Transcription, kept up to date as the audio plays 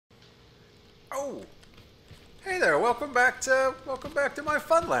Oh, hey there! Welcome back to my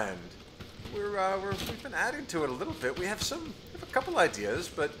Funland. We've been adding to it a little bit. We have a couple ideas,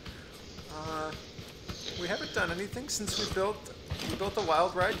 but we haven't done anything since we built the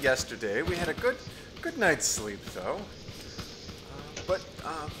wild ride yesterday. We had a good night's sleep though. But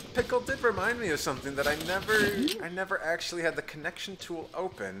Pickle did remind me of something that I never actually had the connection tool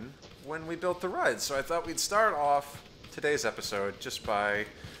open when we built the ride. So I thought we'd start off today's episode just by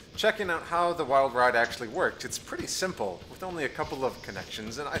checking out how the wild ride actually worked. It's pretty simple with only a couple of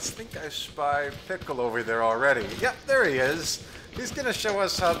connections, and I think I spy Pickle over there already. Yep, there he is. He's gonna show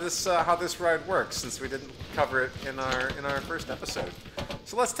us how this ride works since we didn't cover it in our first episode.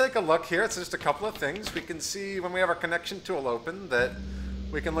 So let's take a look here. It's just a couple of things. We can see when we have our connection tool open that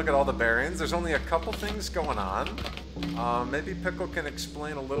we can look at all the bearings. There's only a couple things going on. Maybe Pickle can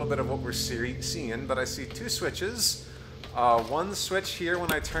explain a little bit of what we're seeing, but I see two switches. One switch here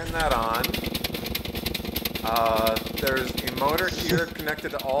when I turn that on. There's a motor here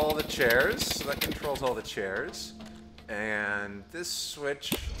connected to all the chairs, so that controls all the chairs. And this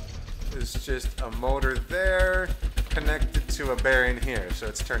switch is just a motor there connected to a bearing here, so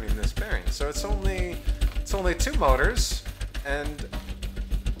it's turning this bearing. So it's only two motors, and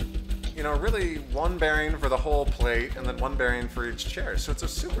you know, really one bearing for the whole plate, and then one bearing for each chair. So it's a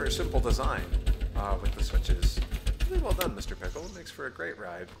super simple design with the switches. Really well done, Mr. Pickle. It makes for a great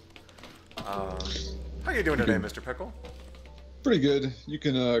ride. How are you doing today, Mr. Pickle? Pretty good. You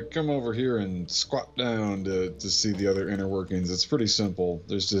can come over here and squat down to see the other inner workings. It's pretty simple.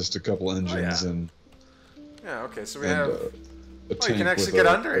 There's just a couple engines and... Yeah, okay, so we have... oh, you can actually get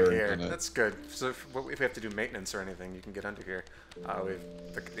under it here. That's good. So if we have to do maintenance or anything, you can get under here. We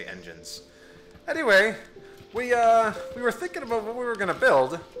have the engines. Anyway, we were thinking about what we were going to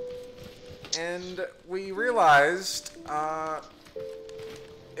build, and we realized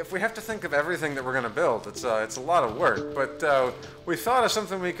if we have to think of everything that we're going to build, it's a lot of work. But we thought of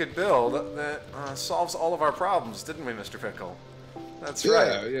something we could build that solves all of our problems, didn't we, Mr. Pickle? That's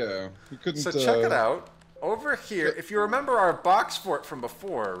right. Yeah. We couldn't. So check it out. Over here, if you remember our box fort from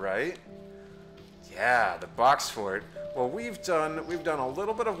before, right? Yeah, the box fort. Well, we've done a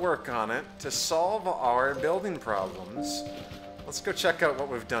little bit of work on it to solve our building problems. Let's go check out what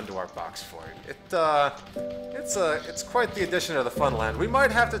we've done to our box fort. It's quite the addition to the Funland. We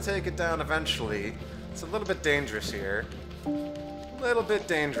might have to take it down eventually. It's a little bit dangerous here. A little bit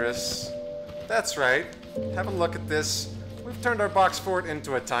dangerous. That's right. Have a look at this. We've turned our box fort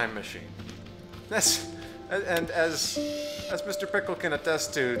into a time machine. And as Mr. Pickle can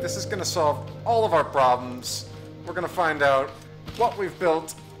attest to, this is going to solve all of our problems. We're going to find out what we've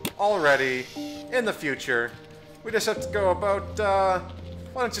built already in the future. We just have to go about,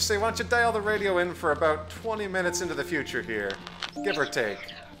 why don't you dial the radio in for about 20 minutes into the future here, give or take.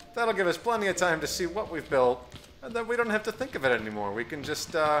 That'll give us plenty of time to see what we've built, and then we don't have to think of it anymore. We can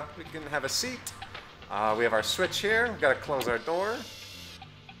just, we can have a seat. We have our switch here. We've got to close our door.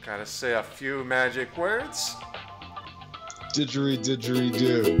 Gotta say a few magic words.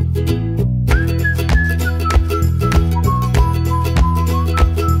 Didgeridoo.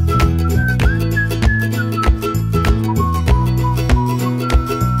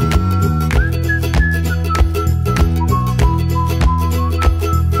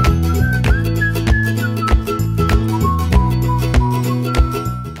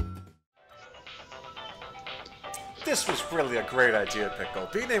 This was really a great idea, Pickle.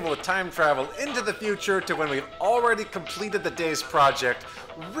 Being able to time travel into the future to when we've already completed the day's project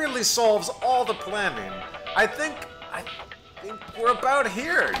really solves all the planning. I think we're about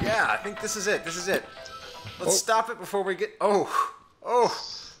here. Yeah, I think this is it. Let's stop it before we get... Oh,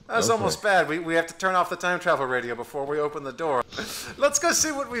 that's almost bad. We have to turn off the time travel radio before we open the door. Let's go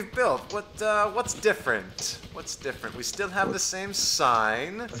see what we've built. What's different? What's different? We still have the same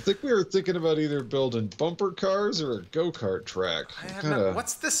sign. I think we were thinking about either building bumper cars or a go-kart track.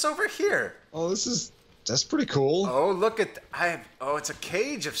 What's this over here? Oh, that's pretty cool. Oh, look at... it's a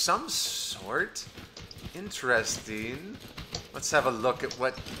cage of some sort. Interesting. Let's have a look at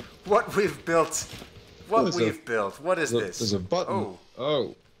what we've built. What is this? There's a button.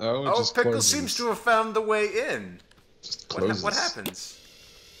 Oh, Pickle seems to have found the way in. What happens?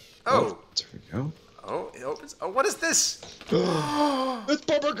 Oh, there we go. Oh, it opens. Oh, what is this? It's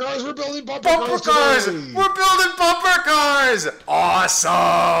bumper cars. We're building bumper cars. Today. We're building bumper cars.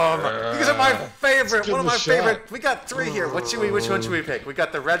 Awesome. These are my favorite. One of my favorite. We got three here. Which one should we pick? We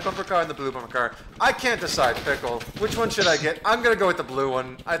got the red bumper car and the blue bumper car. I can't decide, Pickle. Which one should I get? I'm gonna go with the blue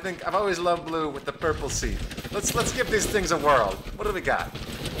one. I think I've always loved blue with the purple seat. Let's give these things a whirl. What do we got?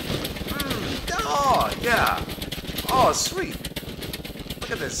 Oh yeah. Oh sweet.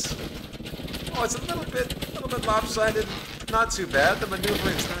 Look at this. Oh, it's a little bit lopsided. Not too bad. The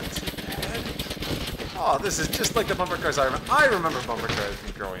maneuvering's not too bad. Oh, this is just like the bumper cars I remember. I remember bumper cars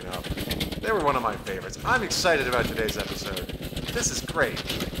from growing up. They were one of my favorites. I'm excited about today's episode. This is great.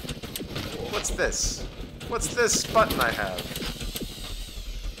 What's this? What's this button I have?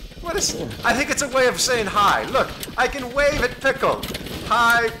 What is... I think it's a way of saying hi. Look, I can wave at Pickle.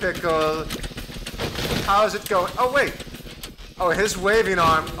 Hi, Pickle. How's it going? Oh, wait. Oh, his waving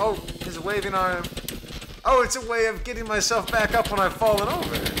arm. Oh, his waving arm. Oh, it's a way of getting myself back up when I've fallen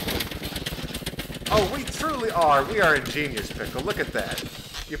over. Oh, we truly are. We are ingenious, Pickle. Look at that.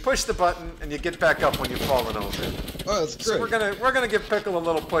 You push the button and you get back up when you've fallen over. Oh, that's great. So we're gonna give Pickle a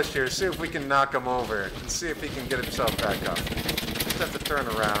little push here, see if we can knock him over, and see if he can get himself back up. Just have to turn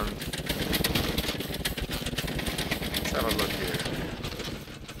around. Let's have a look here.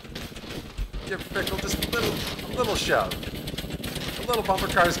 Give Pickle just a little shove. The little bumper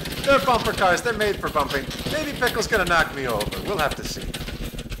cars. They're bumper cars. They're made for bumping. Maybe Pickle's gonna knock me over. We'll have to see.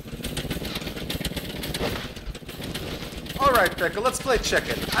 All right, Pickle. Let's play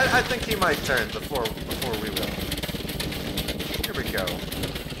chicken. I think he might turn before we will. Here we go.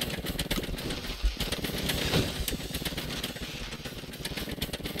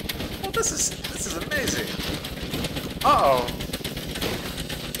 Well, this is amazing. Uh-oh.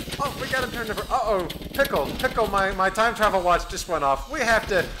 Oh, we got him turned over. Uh-oh. Pickle, my time travel watch just went off. We have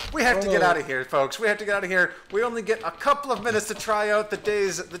to get out of here, folks. We have to get out of here. We only get a couple of minutes to try out the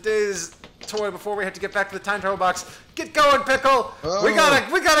day's toy before we have to get back to the time travel box. Get going, Pickle. Oh. We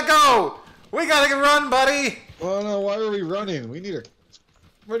gotta go. We gotta run, buddy. Oh no, why are we running? We need a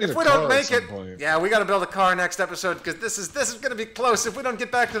If we don't make it, yeah, we gotta build a car next episode because this is gonna be close. If we don't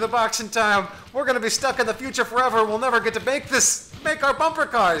get back to the box in time, we're gonna be stuck in the future forever. We'll never get to make our bumper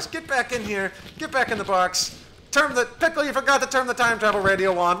cars. Get back in here. Get back in the box. Pickle. You forgot to turn the time travel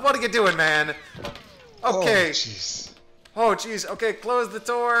radio on. What are you doing, man? Okay. Oh jeez. Oh jeez. Okay, close the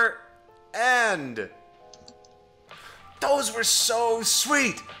door. And those were so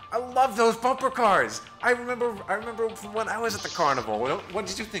sweet. I love those bumper cars. I remember from when I was at the carnival. What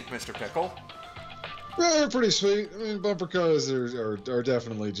did you think, Mr. Pickle? Well, they're pretty sweet. I mean, bumper cars are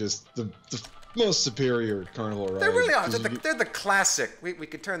definitely just the most superior carnival ride. They really are. They're the classic. We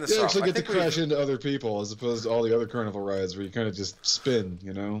could turn this off. You actually get to crash into other people as opposed to all the other carnival rides where you kind of just spin,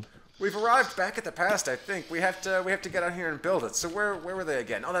 you know? We've arrived back at the past, I think. We have to get out here and build it. So where were they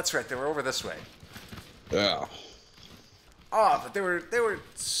again? Oh, that's right. They were over this way. Yeah. Oh, but they were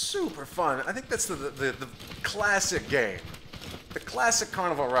super fun. I think that's the classic game. The classic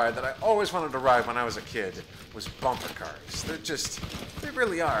carnival ride that I always wanted to ride when I was a kid was bumper cars. They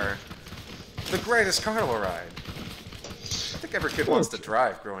really are the greatest carnival ride. I think every kid wants to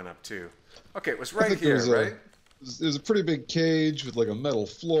drive growing up too. Okay, it was right here, right? It was a pretty big cage with like a metal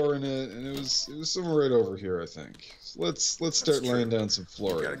floor in it, and it was somewhere right over here, I think. So let's start laying down some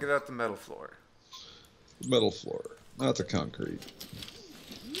flooring. Gotta get out the metal floor. Metal floor, not the concrete.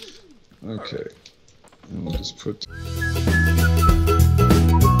 Okay, and we'll just put.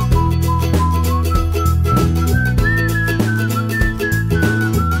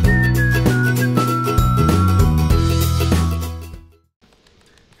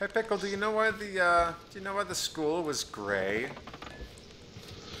 Hey Pickle, do you know why the school was gray?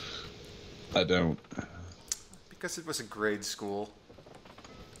 I don't. Because it was a grade school.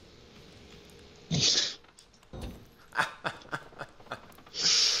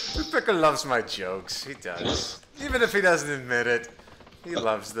 Pickle loves my jokes. He does. Even if he doesn't admit it, he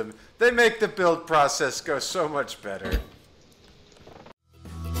loves them. They make the build process go so much better.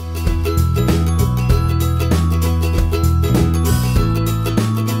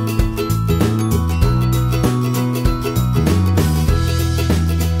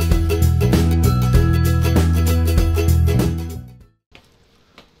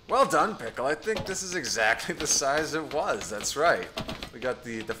 Well done, Pickle. I think this is exactly the size it was. That's right. We got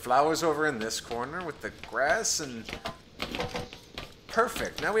the flowers over in this corner with the grass and...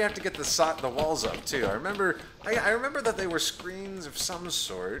 Perfect. Now we have to get the walls up, too. I remember that they were screens of some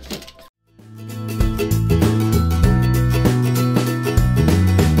sort.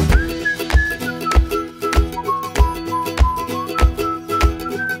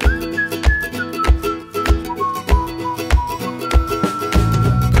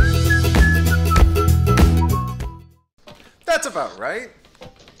 That's about right.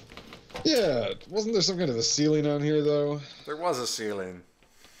 Yeah, wasn't there some kind of a ceiling on here, though? There was a ceiling.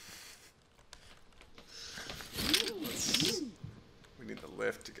 We need the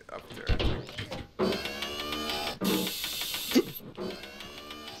lift to get up there, I think.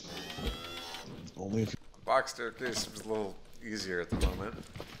 Only if... Box staircase was a little easier at the moment.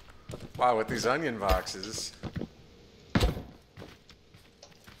 Wow, with these onion boxes.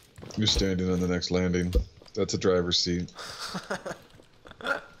 You're standing on the next landing. That's a driver's seat.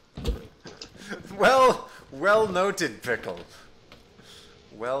 Well noted, Pickle.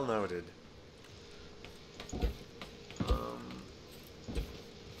 Well noted.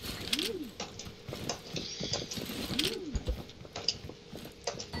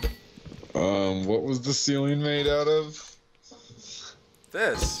 What was the ceiling made out of?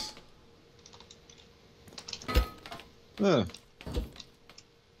 This. Huh.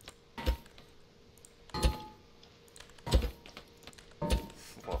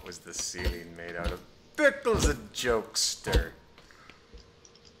 What was the ceiling made out of? Pickle's a jokester.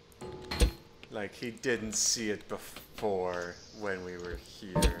 Like he didn't see it before when we were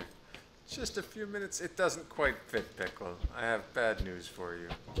here. Just a few minutes. It doesn't quite fit, Pickle. I have bad news for you.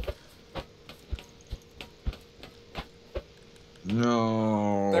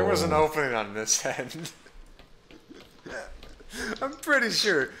 No. There was an opening on this end. I'm pretty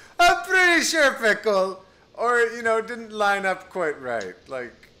sure. I'm pretty sure, Pickle. Or, you know, didn't line up quite right.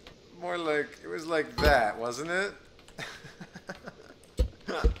 Like, more like, it was like that, wasn't it?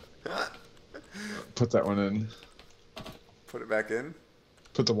 Put that one in. Put it back in?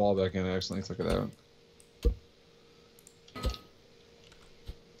 Put the wall back in. I accidentally took it out.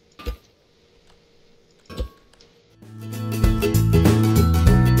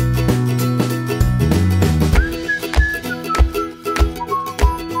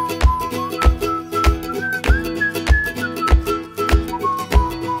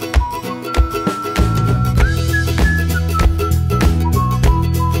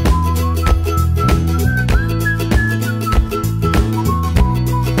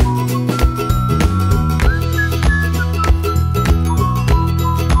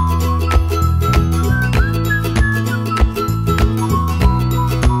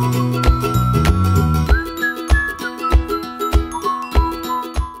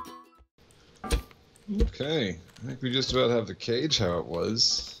 Okay, I think we just about have the cage how it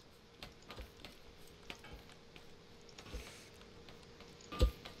was.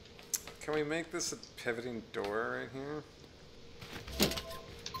 Can we make this a pivoting door right here?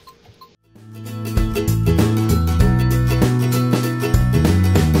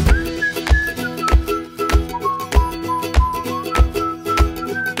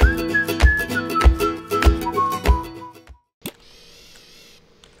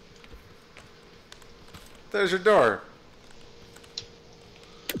 There's your door.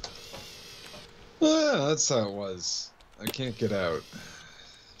 Oh, yeah, that's how it was. I can't get out.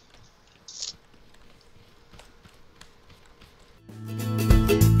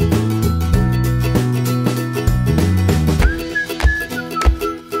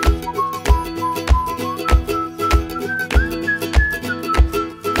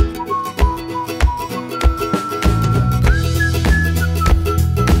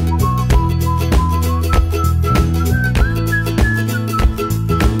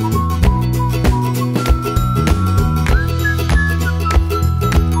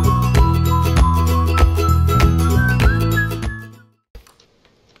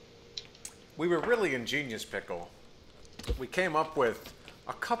 We were really ingenious, Pickle. We came up with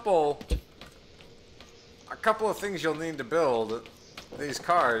a couple of things you'll need to build these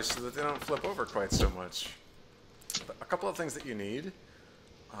cars so that they don't flip over quite so much. But a couple of things that you need.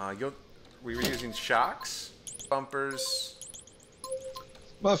 We were using shocks, bumpers.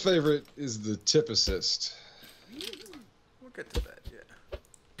 My favorite is the tip assist. We'll get to that, yeah.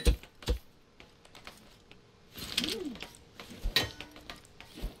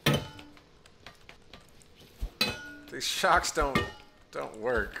 These shocks don't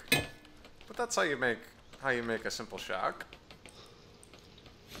work, but that's how you make a simple shock.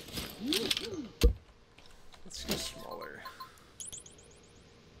 Let's use smaller.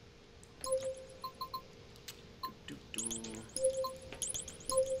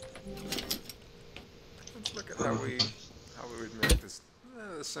 Let's look at how we would make this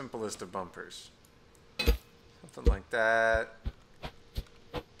the simplest of bumpers. Something like that.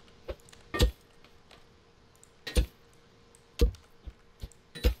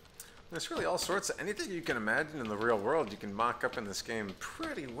 There's really all sorts of anything you can imagine in the real world you can mock up in this game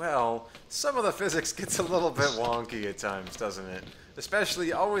pretty well. Some of the physics gets a little bit wonky at times, doesn't it? Especially,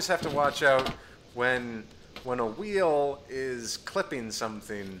 you always have to watch out when a wheel is clipping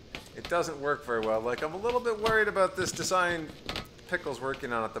something. It doesn't work very well. Like, I'm a little bit worried about this design Pickle's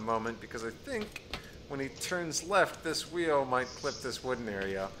working on at the moment because I think when he turns left, this wheel might clip this wooden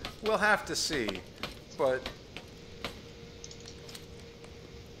area. We'll have to see, but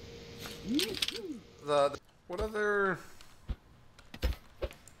what other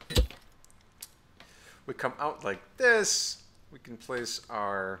we come out like this, we can place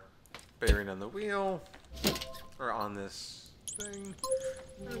our bearing on the wheel, or on this thing,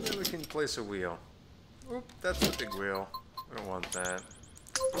 and then we can place a wheel. Oop, that's the big wheel. We don't want that.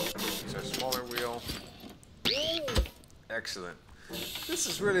 Use our smaller wheel. Excellent. This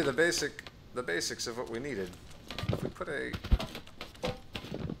is really the basics of what we needed. If we put a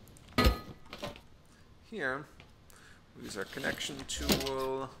here, we use our connection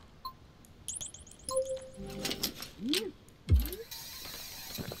tool.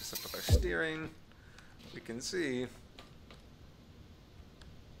 Connect this up with our steering. We can see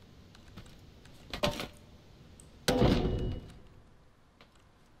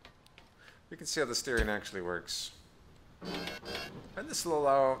how the steering actually works. And this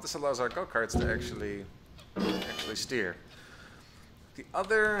allows our go-karts to actually steer. The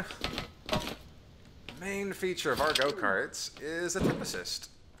other main feature of our go-karts is a tip assist.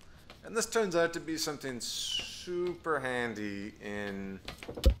 And this turns out to be something super handy in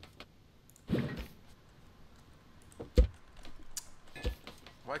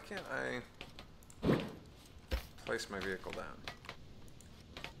why can't I place my vehicle down?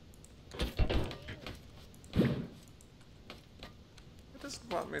 It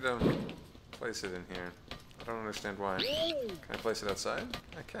doesn't want me to place it in here. I don't understand why. Can I place it outside?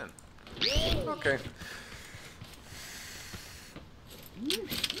 I can. Okay.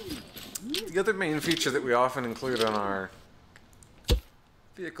 The other main feature that we often include on our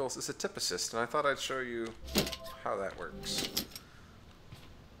vehicles is a tip assist, and I thought I'd show you how that works.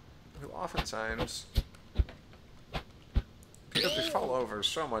 We'll oftentimes, because we fall over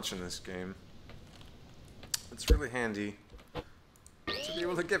so much in this game, it's really handy to be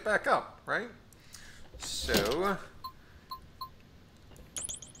able to get back up, right? So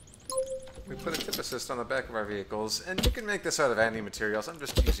we put a tip assist on the back of our vehicles, and you can make this out of any materials. I'm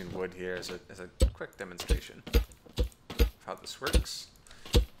just using wood here as a quick demonstration of how this works.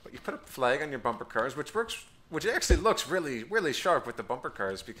 But you put a flag on your bumper cars, which actually looks really, really sharp with the bumper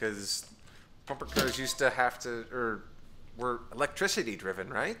cars, because bumper cars used to have to, or were electricity driven,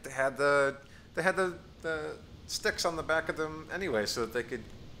 right? They had the sticks on the back of them anyway, so that they could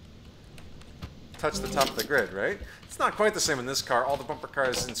touch the top of the grid, right? It's not quite the same in this car. All the bumper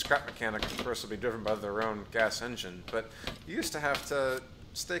cars in Scrap Mechanic, of course, will be driven by their own gas engine, but you used to have to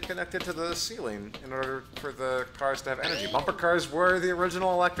stay connected to the ceiling in order for the cars to have energy. Bumper cars were the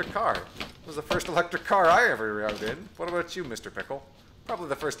original electric car. It was the first electric car I ever rode in. What about you, Mr. Pickle? Probably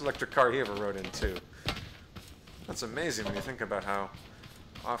the first electric car he ever rode in, too. That's amazing when you think about how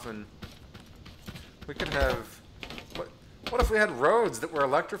often we could have... What if we had roads that were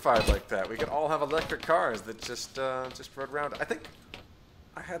electrified like that? We could all have electric cars that just rode around. I think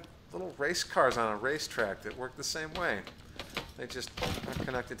I had little race cars on a racetrack that worked the same way. They just are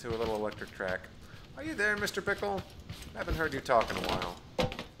connected to a little electric track. Are you there, Mr. Pickle? I haven't heard you talk in a while.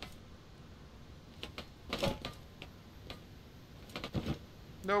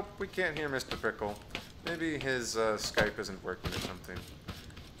 Nope, we can't hear Mr. Pickle. Maybe his Skype isn't working or something.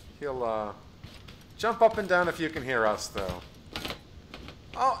 He'll jump up and down if you can hear us, though.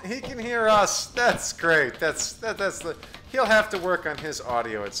 Oh, he can hear us. That's great. He'll have to work on his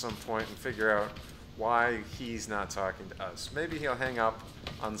audio at some point and figure out why he's not talking to us. Maybe he'll hang up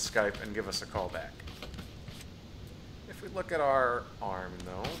on Skype and give us a call back. If we look at our arm,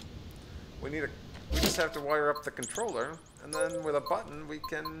 though, we just have to wire up the controller, and then with a button we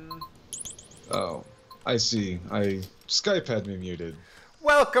can... Oh, I see. Skype had me muted.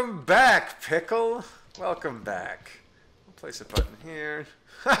 Welcome back, Pickle. Welcome back. We'll place a button here.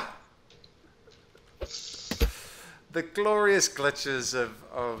 The glorious glitches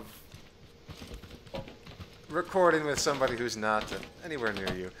of recording with somebody who's not anywhere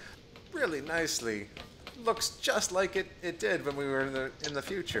near you. Really nicely. Looks just like it did when we were in the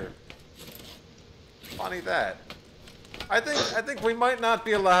future. Funny that. I think we might not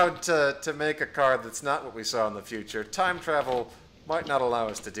be allowed to make a car that's not what we saw in the future. Time travel might not allow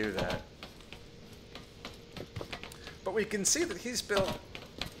us to do that. But we can see that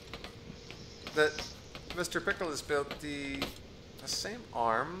Mr. Pickle has built the same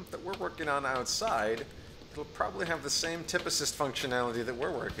arm that we're working on outside. It'll probably have the same tip assist functionality that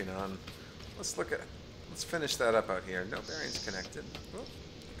we're working on. Let's finish that up out here. No bearings connected. Oh,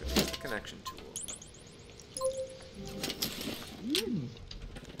 use the connection tool.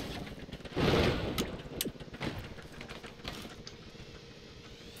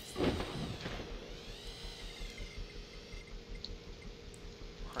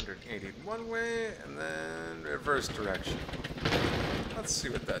 One way, and then reverse direction. Let's see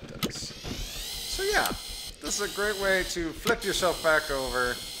what that does. So yeah, this is a great way to flip yourself back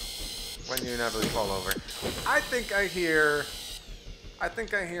over when you inevitably fall over. I think I hear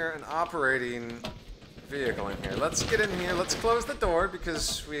an operating vehicle in here. Let's get in here. Let's close the door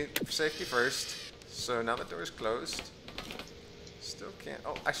because safety first. So now the door is closed. Still can't.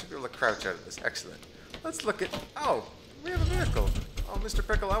 Oh, I should be able to crouch out of this. Excellent. Let's look at. Oh, we have a vehicle. Oh, Mr.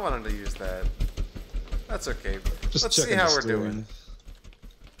 Pickle, I wanted to use that. That's okay. Let's see how we're doing.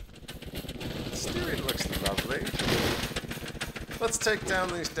 The steering looks lovely. Let's take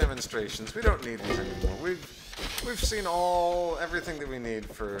down these demonstrations. We don't need these anymore. We've seen everything that we need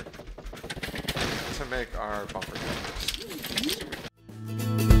to make our bumper cars.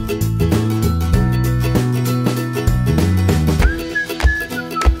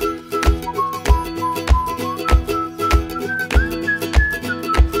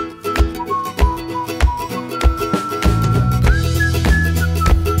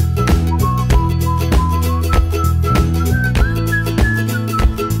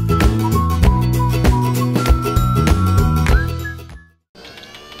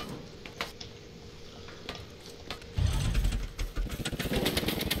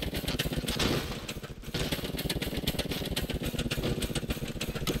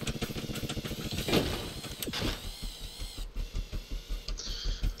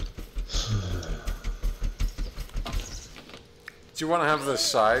 Do you want to have the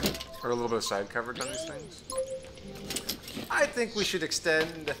side, or a little bit of side coverage on these things? I think we should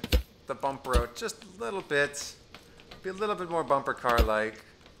extend the bumper out just a little bit. Be a little bit more bumper car-like.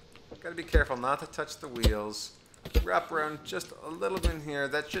 Gotta be careful not to touch the wheels. Wrap around just a little bit in here.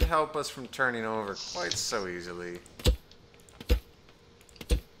 That should help us from turning over quite so easily.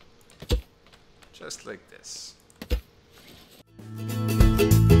 Just like this.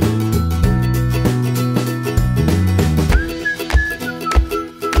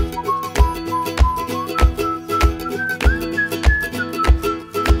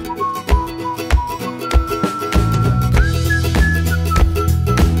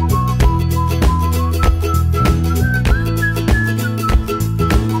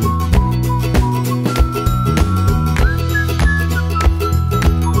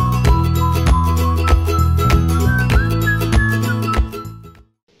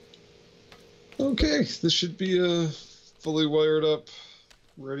 Okay, this should be a fully wired up,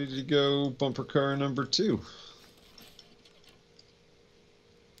 ready to go bumper car number 2.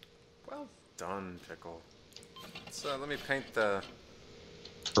 Well done, Pickle. So let me paint the...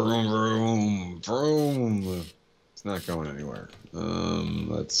 Vroom, vroom, vroom. It's not going anywhere.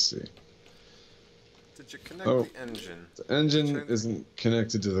 Let's see. Did you connect the engine? The engine isn't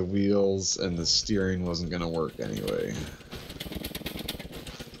connected to the wheels, and the steering wasn't going to work anyway.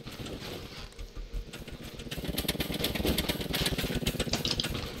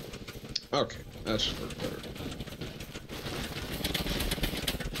 Okay, that should work better.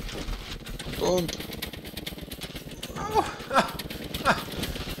 Bump. Oh.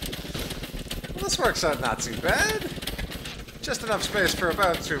 Well, this works out not too bad. Just enough space for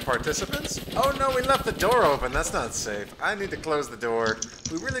about 2 participants. Oh no, we left the door open. That's not safe. I need to close the door.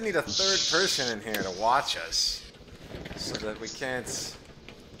 We really need a 3rd person in here to watch us. So that we can't...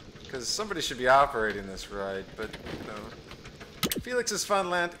 Because somebody should be operating this ride, but, you know... Felix's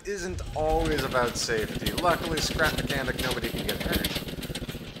Funland isn't always about safety. Luckily, scrap mechanic, nobody can get hurt.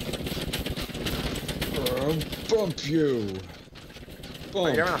 Bump you! Bump.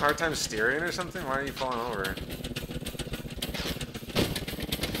 Are you having a hard time steering or something? Why are you falling over?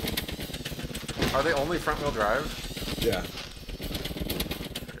 Are they only front-wheel drive? Yeah.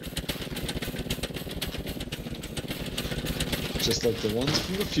 Just like the ones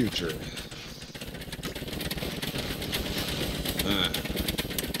from the future.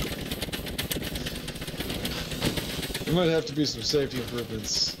 There might have to be some safety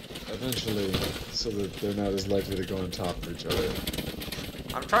improvements eventually, so that they're not as likely to go on top of each other.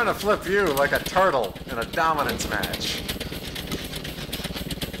 I'm trying to flip you like a turtle in a dominance match.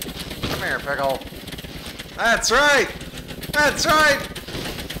 Come here, Pickle. That's right! That's right!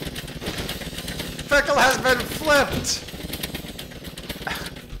 Pickle has been flipped!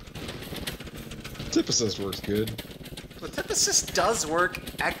 Tip assist works good. The tip assist does work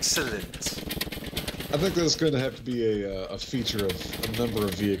excellent. I think there's going to have to be a feature of a number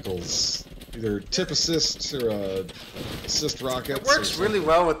of vehicles. Either tip assist or assist rockets. It works really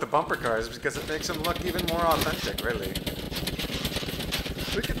well with the bumper cars because it makes them look even more authentic, really.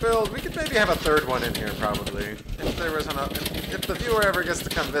 We could maybe have a 3rd one in here, probably. If there was if the viewer ever gets to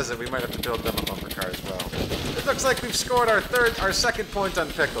come visit, we might have to build them a bumper car as well. It looks like we've scored our 2nd point on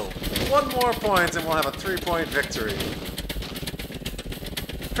Pickle. 1 more point and we'll have a 3-point victory.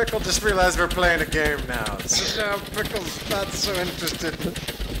 Pickle just realized we're playing a game now, so now Pickle's not so interested.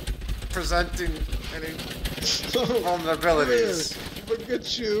 presenting any vulnerabilities. Look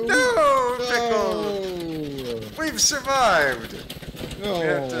at you. No, Pickle! We've survived! No. We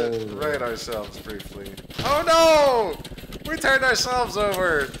have to right ourselves briefly. Oh no! We turned ourselves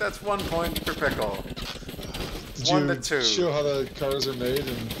over! That's 1 point for Pickle. Did 1 you to 2. show how the cars are made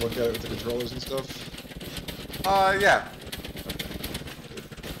and look at it with the controllers and stuff? Yeah.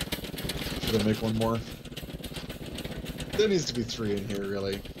 Should I make one more? There needs to be 3 in here,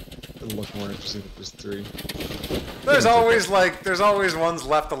 really. It'll look more interesting if there's 3. There's always ones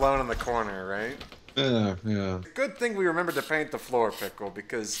left alone in the corner, right? Yeah. Good thing we remembered to paint the floor, Pickle,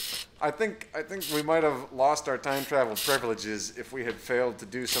 because I think we might have lost our time travel privileges if we had failed to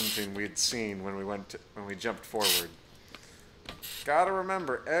do something we'd seen when we jumped forward. Gotta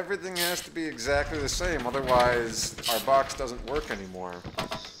remember, everything has to be exactly the same, otherwise our box doesn't work anymore.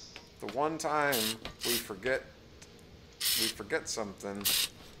 The one time we forget something,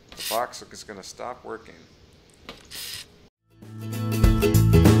 the box is gonna stop working.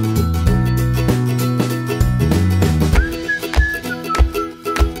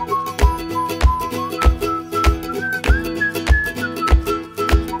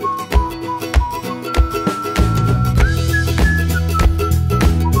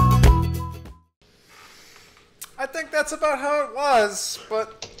 I think that's about how it was,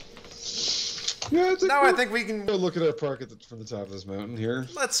 but Yeah, now I think we can go look at our park from the top of this mountain here.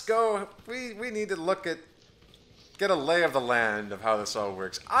 Let's go. We need to get a lay of the land of how this all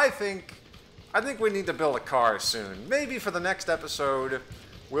works. I think we need to build a car soon. Maybe for the next episode,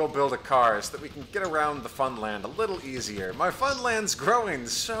 we'll build a car so that we can get around the Funland a little easier. My Funland's growing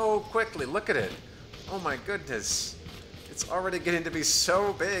so quickly. Look at it. Oh my goodness. It's already getting to be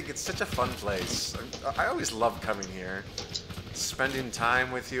so big. It's such a fun place. I always love coming here. Spending time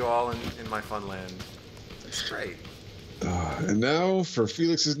with you all in my Funland. It's great. And now for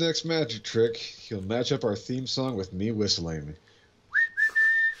Felix's next magic trick, he'll match up our theme song with me whistling.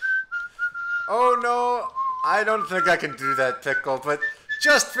 Oh no, I don't think I can do that, Pickle, but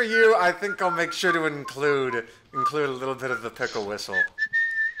just for you, I think I'll make sure to include a little bit of the Pickle whistle.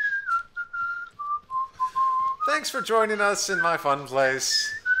 Thanks for joining us in my fun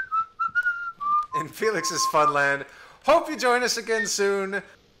place, in Felix's Funland. Hope you join us again soon.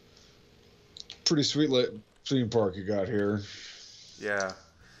 Pretty sweet theme park you got here. Yeah.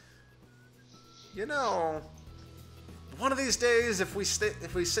 You know, one of these days, if we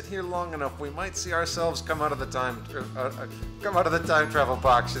sit here long enough, we might see ourselves come out of the time travel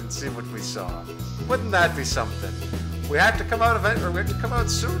box and see what we saw. Wouldn't that be something? We have to come out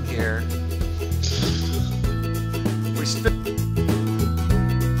soon here. We